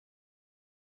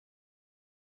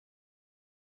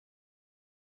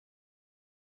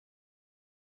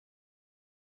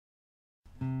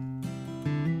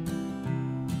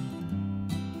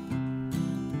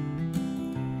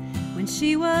when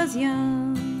she was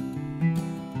young.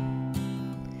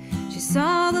 She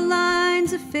saw the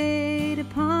lines of fate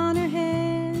upon her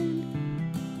hand.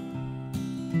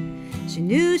 She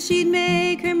knew she'd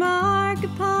make her mark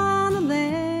upon the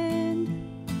land.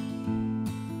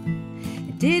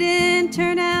 It didn't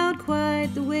turn out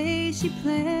quite the way she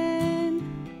planned.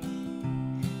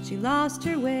 She lost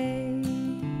her way.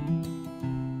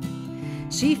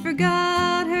 She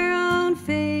forgot her own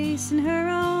face and her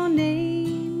own name.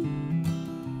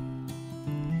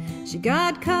 She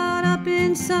got caught up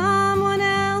in someone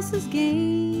else's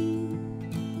game.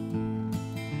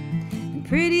 And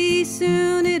pretty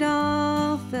soon it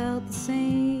all felt the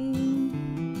same.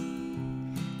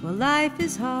 Well, life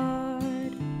is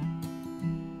hard,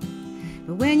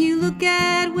 but when you look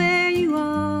at where you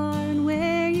are and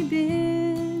where you've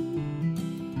been,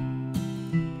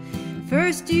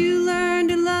 first you learn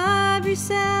to love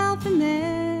yourself, and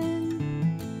then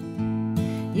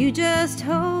you just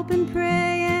hope and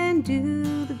pray and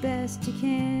do the best you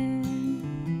can.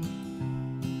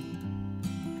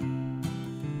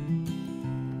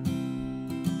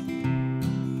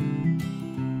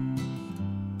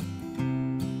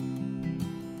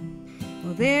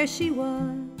 Well, there she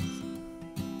was,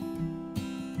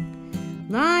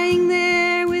 lying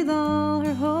there with all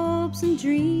her hopes and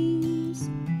dreams,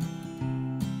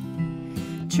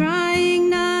 trying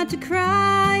not to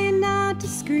cry and not to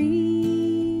scream.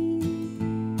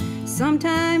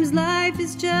 Sometimes life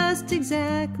is just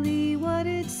exactly what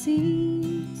it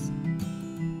seems.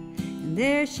 And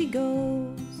there she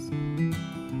goes,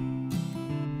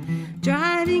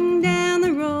 driving down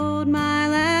the road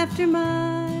mile after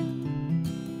mile,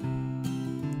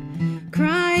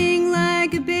 crying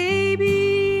like a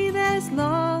baby that's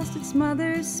lost its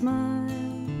mother's smile.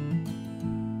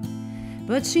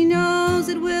 But she knows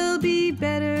it will be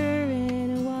better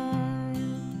in a while.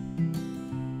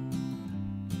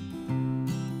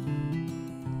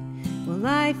 Well,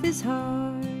 life is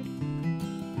hard,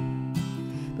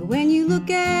 but when you look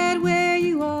at where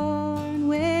you are and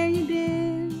where you've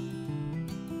been,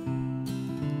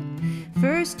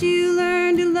 first you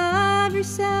learn to love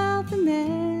yourself, and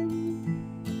then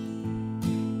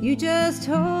you just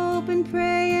hope and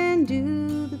pray and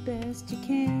do the best you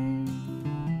can.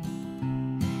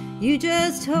 You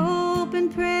just hope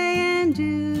and pray and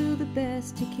do the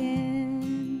best you can.